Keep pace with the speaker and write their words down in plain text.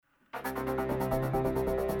မ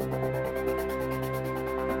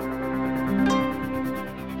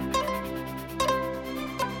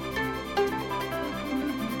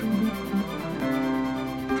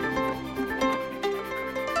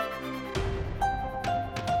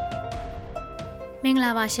င်္ဂ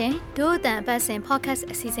လာပါရှင်ဒို့အတန်အပတ်စဉ် podcast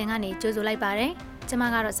အစီအစဉ်ကနေကြိုဆိုလိုက်ပါရစေကျွန်မ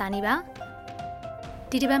ကတော့ဇာနီပါ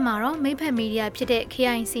ဒီတစ်ပတ်မှာတော့မိတ်ဖက်မီဒီယာဖြစ်တဲ့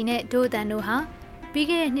KIC နဲ့ဒို့အတန်တို့ဟာပြီး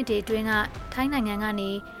ခဲ့တဲ့နှစ်တွေအတွင်းကထိုင်းနိုင်ငံကနေ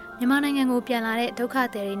မြန်မာနိုင်ငံကိုပြန်လာတဲ့ဒုက္ခ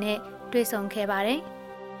သည်တွေနဲ့တွေ့ဆုံခဲ့ပါတယ်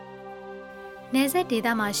နယ်စပ်ဒေသ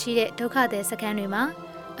မှာရှိတဲ့ဒုက္ခသည်စခန်းတွေမှာ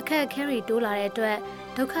အခက်အခဲတွေတိုးလာတဲ့အတွက်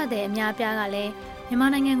ဒုက္ခသည်အများအပြားကလည်းမြန်မာ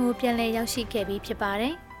နိုင်ငံကိုပြန်လည်ရောက်ရှိခဲ့ပြီးဖြစ်ပါတ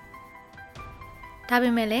ယ်ဒါပေ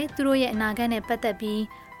မဲ့လည်းသူတို့ရဲ့အနာဂတ်နဲ့ပတ်သက်ပြီး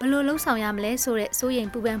ဘယ်လိုလှုပ်ဆောင်ရမလဲဆိုတဲ့စိုးရိမ်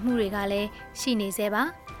ပူပန်မှုတွေကလည်းရှိနေသေးပါ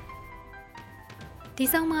ဒီ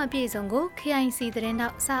ဆောင်မအပြည့်အစုံကို KIC သတင်းတော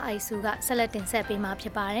က်စအိုက်စုကဆက်လက်တင်ဆက်ပေးမှာဖြ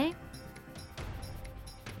စ်ပါတယ်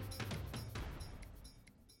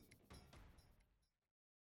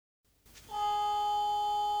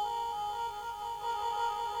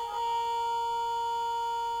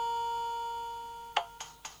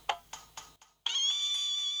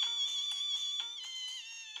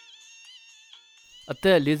အသ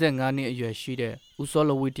က်45နှစ်အရွယ်ရှိတဲ့ဦးစော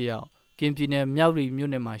လဝိတယောက်ကင်ပြည်နယ်မြောက်ရီ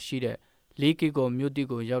မြို့နယ်မှာရှိတဲ့လေးကီကိုမြို့တီ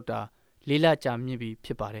ကိုရောက်တာ၄လကြာမြင့်ပြီဖြ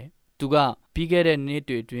စ်ပါတယ်။သူကပြီးခဲ့တဲ့နှစ်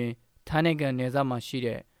တွေအတွင်းထိုင်းနိုင်ငံနယ်စပ်မှာရှိ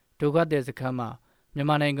တဲ့ဒုက္ခသည်စခန်းမှာမြန်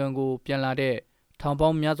မာနိုင်ငံကိုပြန်လာတဲ့ထောင်ပေါ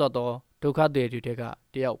င်းများစွာသောဒုက္ခသည်တွေထဲက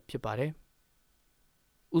တယောက်ဖြစ်ပါတယ်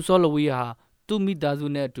။ဦးစောလဝိဟာသူ့မိသားစု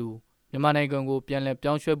နဲ့အတူမြန်မာနိုင်ငံကိုပြန်လည်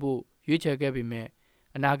ပြောင်းရွှေ့ဖို့ရွေးချယ်ခဲ့ပေမဲ့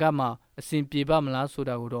အနာဂတ်မှာအဆင်ပြေပါမလားဆို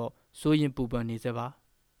တာကိုတော့စိုးရင်ပူပန်နေစေပါ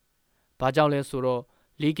။ဘာကြောင့်လဲဆိုတော့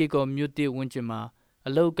လေးကီကိုမြို့တီဝန်းကျင်မှာအ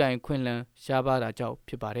လောက်ကန်ခွင့်လန်းရှားပါတာကြောင့်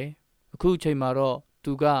ဖြစ်ပါတယ်။အခုအချိန်မှာတော့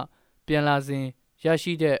သူကပြန်လာစဉ်ရ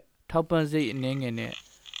ရှိတဲ့ထောက်ပံ့စိတ်အနှဲငယ်နဲ့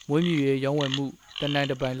မွေးမြူရေးရောင်းဝယ်မှုတနိုင်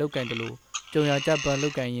တပိုင်လောက်ကန်တယ်လို့ကြုံရကြပန်လော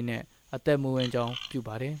က်ကန်ရင်းနဲ့အသက်မွေးဝမ်းကြောင်းပြု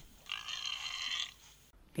ပါတယ်။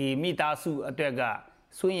ဒီမိသားစုအတွက်က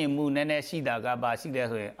စိုးရင်မှုနည်းနည်းရှိတာကပါရှိတယ်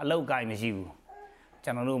ဆိုရင်အလောက်ကန်မရှိဘူး။ကျွ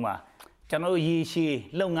န်တော်တို့ရေရှည်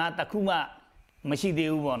လုပ်ငန်းတစ်ခုမှမရှိသေး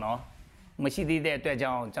ဘူးပေါ့နော်မရှိသေးတဲ့အတွက်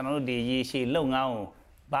ကြောင့်ကျွန်တော်တို့ဒီရေရှည်လုပ်ငန်းကို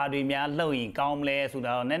ဘာတွေများလုပ်ရင်ကောင်းမလဲဆို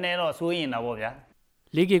တာတော့နည်းနည်းတော့စိုးရင်တော့ဗောဗျာ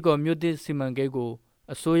လေးကီကိုမြို့တီစီမံကိန်းကို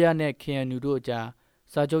အစိုးရနဲ့ KNU တို့အကြား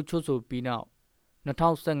စာချုပ်ချုပ်ဆိုပြီးနောက်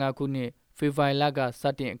2015ခုနှစ်ဖေဖော်ဝါရီလကစ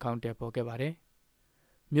တင်အကောင့်တွေပေါ်ခဲ့ပါတယ်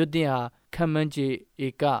မြို့တီဟာခန့်မှန်းခြေဧ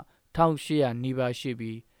က1800နီးပါးရှိ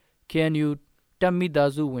ပြီး KNU တပ်မိ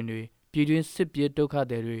သားစုဝင်တွေပြည်တွင်းစစ်ပြေးဒုက္ခ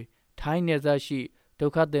သည်တွေထိုင်းနယ်စပ်ရှိဒု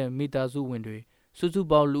က္ခသည်မိသားစုဝင်တွေစုစု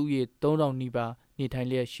ပေါင်းလူဦးရေ3000နီးပါးနေထိုင်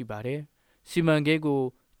လျက်ရှိပါတယ်။စီမံကိန်းကို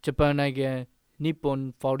ဂျပန်နိုင်ငံ Nippon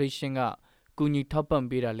Foundation ကကူညီထောက်ပံ့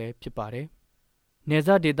ပေးတာလည်းဖြစ်ပါတယ်။နယ်စ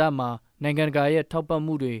ပ်ဒေသမှာနိုင်ငံတကာရဲ့ထောက်ပံ့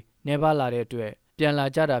မှုတွေနှဲပါလာတဲ့အတွက်ပြန်လာ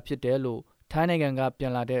ကြတာဖြစ်တယ်လို့ထိုင်းနိုင်ငံကပြ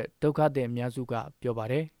န်လာတဲ့ဒုက္ခသည်အများစုကပြောပါ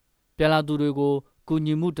တယ်။ပြန်လာသူတွေကိုကူ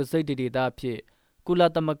ညီမှုတစိတ်ဒေသအဖြစ်ကုလ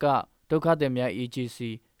သမဂ္ဂဒုက္ခသည်များ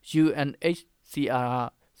Agency UNHCR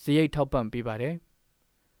စရိတ်ထောက်ပံ့ပေးပါတယ်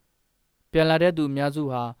။ပြန်လာတဲ့သူအများစု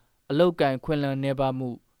ဟာအလောက်ကန်ခွင့်လန်းနေပါမှု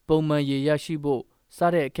ပုံမှန်ရရရှိဖို့စ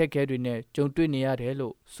တဲ့အခက်အခဲတွေနဲ့ကြုံတွေ့နေရတယ်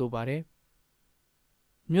လို့ဆိုပါတယ်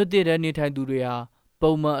။မြို့တည်တဲ့နေထိုင်သူတွေဟာ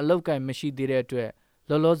ပုံမှန်အလောက်ကန်မရှိသေးတဲ့အတွက်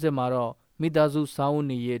လောလောဆယ်မှာတော့မိသားစုစောင်း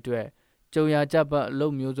နေရေးအတွက်ကြုံရကြပတ်အလု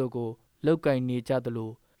ပ်မျိုးစုံကိုလောက်ကန်နေကြသ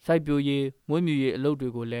လိုစိုက်ပျိုးရေးမွေးမြူရေးအလုပ်တွေ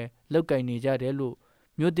ကိုလည်းလောက်ကန်နေကြတယ်လို့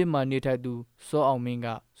မြို့တည်မှာနေထိုင်သူစောအောင်မင်းက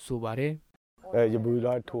ဆိုပါတယ်ရဘူး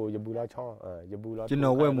လာထိုရဘူးလာချောင်းရဘူးလာကျွန်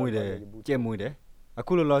တော်ဝဲမွေးတယ်ကြက်မွေးတယ်အ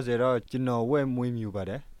ခုလောလောဆယ်တော့ကျွန်တော်ဝဲမွေးမြူပါ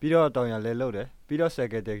တယ်ပြီးတော့တောင်ရလဲလုပ်တယ်ပြီးတော့ဆက်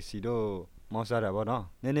ကတက်စီတို့မောင်းစားတာပေါ့နော်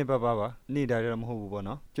နည်းနည်းပါနေတာတော့မဟုတ်ဘူးပေါ့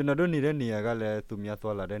နော်ကျွန်တော်တို့နေတဲ့နေရာကလည်းသူများ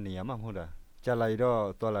သွားလာတဲ့နေရာမှမဟုတ်တာကြာလာတော့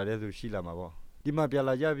သွားလာတဲ့သူရှိလာမှာပေါ့ဒီမှာပြန်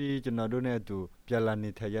လာကြပြီးကျွန်တော်တို့နဲ့အတူပြန်လာနေ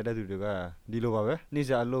ထိုင်ရတဲ့သူတွေကဒီလိုပါပဲနေ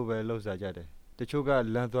စားအလုပ်ပဲလုပ်စားကြတယ်တချို့က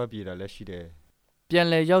လမ်းသွားပြေးတာလည်းရှိတယ်ပြန်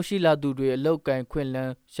လည်ရောက်ရှိလာသူတွေအလောက်ကန်ခွင့်လ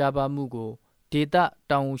န်းရှားပါမှုကိုဒေတာ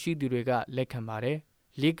တောင်ရှိသူတွေကလက်ခံပါတယ်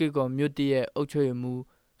လေးကီကိုမြို့တီရဲ့အုပ်ချုပ်ရေးမှူး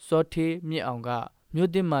စောထေးမြင့်အောင်က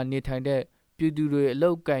မြို့တီမှာနေထိုင်တဲ့ပြည်သူတွေအ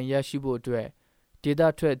လောက်ကန်ရရှိဖို့အတွက်ဒေတာ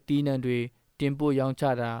ထွက်တီးနှံတွေတင်ပို့ရောင်းချ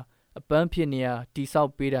တာအပန်းဖြစ်နေရာတိဆော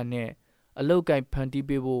က်ပေးတာနဲ့အလောက်ကန်ဖန်တီး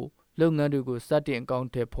ပေးဖို့လုပ်ငန်းတွေကိုစတင်အကောင့်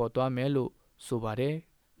ထဲပေါ်သွားမယ်လို့ဆိုပါတယ်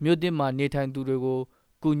မြို့တီမှာနေထိုင်သူတွေကို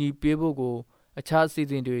ကူညီပေးဖို့ကိုအခြားအစီအ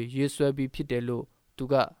စဉ်တွေရေးဆွဲပြီးဖြစ်တယ်လို့သူ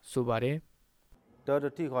ကဆိုပါတယ်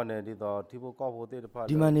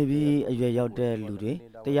ဒီမှာနေပြီးအရွယ်ရောက်တဲ့လူတွေ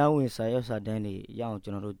တရားဝင်စာရွက်စာတမ်းတွေရအောင်ကျွ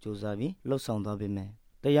န်တော်တို့စူးစမ်းပြီးလှုပ်ဆောင်သွားပေးမယ်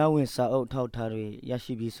တရားဝင်စာအုပ်ထောက်ထားတွေရ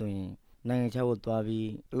ရှိပြီးဆိုရင်နိုင်ငံခြားကိုသွားပြီး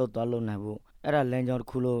အလုပ်သွားလုပ်နိုင်ဖို့အဲ့ဒါလမ်းကြောင်းတစ်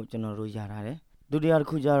ခုလို့ကျွန်တော်တို့ရထားတယ် ဒုတိယတစ်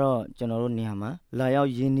ခုကျတော့ကျွန်တော်တို့နေရာမှာလာရောက်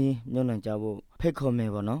ရင်းနှီးမြုပ်နှံကြဖို့ဖိတ်ခေါ်မ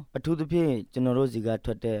ယ်ပေါ့နော်အထူးသဖြင့်ကျွန်တော်တို့စီက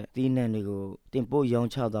ထွက်တဲ့သီးနှံတွေကိုတင်ပို့ရောင်း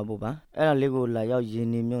ချသွားဖို့ပါအဲ့ဒါလေးကိုလာရောက်ရင်း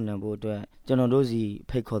နှီးမြုပ်နှံဖို့အတွက်ကျွန်တော်တို့စီ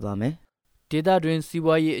ဖိတ်ခေါ်သွားမယ်ဒေသတွင်းစီး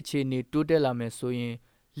ပွားရေးအခြေအနေတိုးတက်လာမယ်ဆိုရင်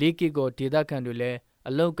၄ကီကိုဒေသခံတွေလည်း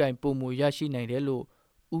အလောက်ကိုင်ပုံမူရရှိနိုင်တယ်လို့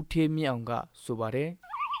ဦးထေးမြင့်အောင်ကဆိုပါတယ်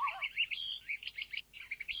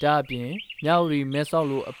ဒါအပြင်မြောက်ရီမဲဆောက်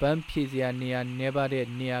လိုအပန်းဖြေစရာနေရာနေပါတဲ့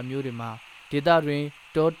နေရာမျိုးတွေမှာဒေသတွင်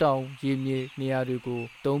တောတောင်ရေမြေနေရာတွေကို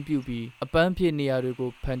တုံးပြုပြီးအပန်းဖြေနေရာတွေကို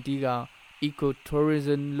ဖန်တီးက eco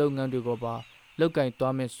tourism လုပ်ငန်းတွေကိုပါလောက်ကင်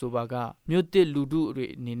သွားမယ်ဆိုပါကမြို့တစ်လူထုတွေ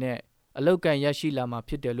အနေနဲ့အလောက်ကန်ရရှိလာမှာ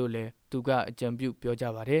ဖြစ်တယ်လို့လည်းသူကအကြံပြုပြောကြ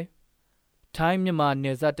ပါတယ်။ထိုင်းမြန်မာန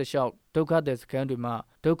ယ်စပ်တလျှောက်ဒုက္ခသည်စခန်းတွေမှာ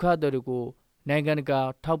ဒုက္ခသည်တွေကိုနိုင်ငံတကာ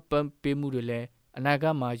ထောက်ပံ့ပေးမှုတွေလည်းအနာဂ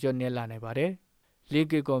တ်မှာညှော့နှဲလာနိုင်ပါတယ်။လေး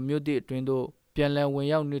ကီကောမြို့တစ်အတွင်းသို့ပြန်လည်ဝင်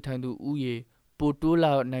ရောက်နေထိုင်သူဥယေပိုတိုး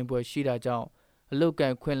လာနိုင်ပွဲရှိတာကြောင့်အလောက်က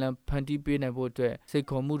န်ခွင့်လန်းဖန်တီးပေးနိုင်ဖို့အတွက်စိတ်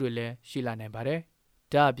ခေါ်မှုတွေလည်းရှိလာနိုင်ပါတယ်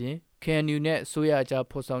။ဒါအပြင်KNU နဲ့အစိုးရအကြား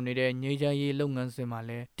ဖော်ဆောင်နေတဲ့ငြိမ်းချမ်းရေးလုပ်ငန်းစဉ်မှာ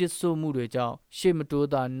လည်းတစ်ဆို့မှုတွေကြောင့်ရှေ့မတိုး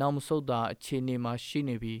တာနောက်မဆုတ်တာအခြေအနေမှာရှိ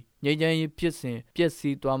နေပြီးငြိမ်းချမ်းရေးဖြစ်စဉ်ပျက်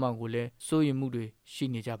စီးသွားမှာကိုလည်းစိုးရိမ်မှုတွေရှိ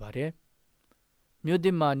နေကြပါတယ်။မြို့တ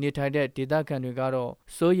စ်မှာနေထိုင်တဲ့ဒေသခံတွေကတော့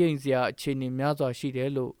စိုးရိမ်စရာအခြေအနေများစွာရှိတယ်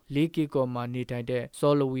လို့လေးကီကောမှာနေထိုင်တဲ့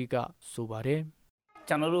စောလဝီကဆိုပါတယ်။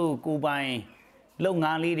ကျွန်တော်တို့ကိုပိုင်လုပ်င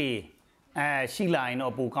န်းလေးတွေရှိလာရင်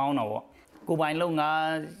တော့ပိုကောင်းတော့ဗောကိုပိုင်လုပ်ငန်း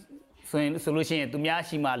ဆိုလို့ရှိရင်သူများ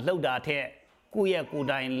ရှိမှလှုပ်တာထက်ကိုယ့်ရဲ့ကိုယ်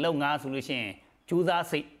တိုင်လုပ်ငန်းဆိုလို့ရှိရင်ကြိုးစား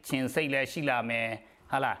စိတ်ချင်းစိတ်လည်းရှိလာမယ်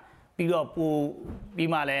ဟာလားပြီးတော့ပို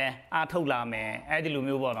ပြီးမှလည်းအားထုတ်လာမယ်အဲ့ဒီလို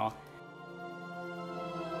မျိုးပေါ့နော်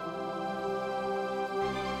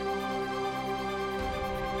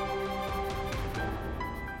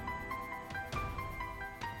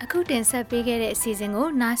အခုတင်ဆက်ပေးခဲ့တဲ့အစီအစဉ်ကို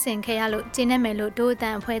နားဆင်ခဲ့ရလို့ကျေနပ်မယ်လို့ဒို့အတ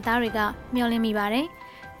န်အဖွဲ့သားတွေကမျှော်လင့်မိပါတယ်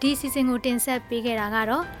ဒီအစီအစဉ်ကိုတင်ဆက်ပေးခဲ့တာက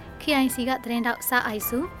တော့KIC ကသတင်းတောက်စာအိုက်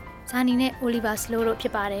စုဇာနီနဲ့ Oliver Slow တို့ဖြ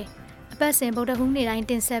စ်ပါတယ်။အပတ်စဉ်ဗုဒ္ဓဟူးနေ့တိုင်း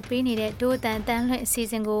တင်ဆက်ပေးနေတဲ့ဒို့အတန်တန်းလွှင့်အစီ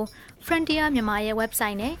အစဉ်ကို Frontier မြန်မာရဲ့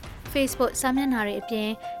website နဲ့ Facebook စာမျက်နှာတွေအပြင်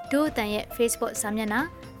ဒို့အတန်ရဲ့ Facebook စာမျက်နှာ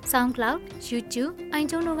SoundCloud, YouTube,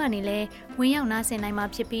 iTunes တို့ကနေလည်းဝင်ရောက်နားဆင်နိုင်မှာ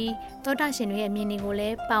ဖြစ်ပြီးသောတာရှင်တွေရဲ့အမြင်တွေကိုလ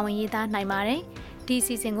ည်းပါဝင်ရေးသားနိုင်ပါတယ်။ဒီအ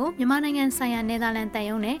စီအစဉ်ကိုမြန်မာနိုင်ငံဆိုင်ရာနယ်သာလန်တန်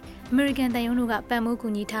ယုံနဲ့ American တန်ယုံတို့ကပံ့ပိုးကူ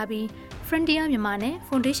ညီထားပြီးFrontier မြန်မာနဲ့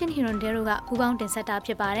Foundation Hero တို့ကပူးပေါင်းတင်ဆက်တာဖြ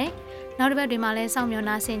စ်ပါတယ်။နောက်တစ်ပတ်တွေမှာလည်းစောင့်မျှော်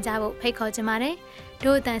နားဆင်ကြဖို့ဖိတ်ခေါ်ချင်ပါတယ်။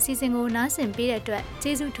ဒို့အတန်စီစဉ်ကိုနားဆင်ပေးတဲ့အတွက်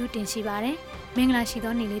ကျေးဇူးထူးတင်ရှိပါတယ်။မင်္ဂလာရှိ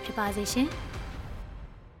သောနေ့လေးဖြစ်ပါစေရှင်။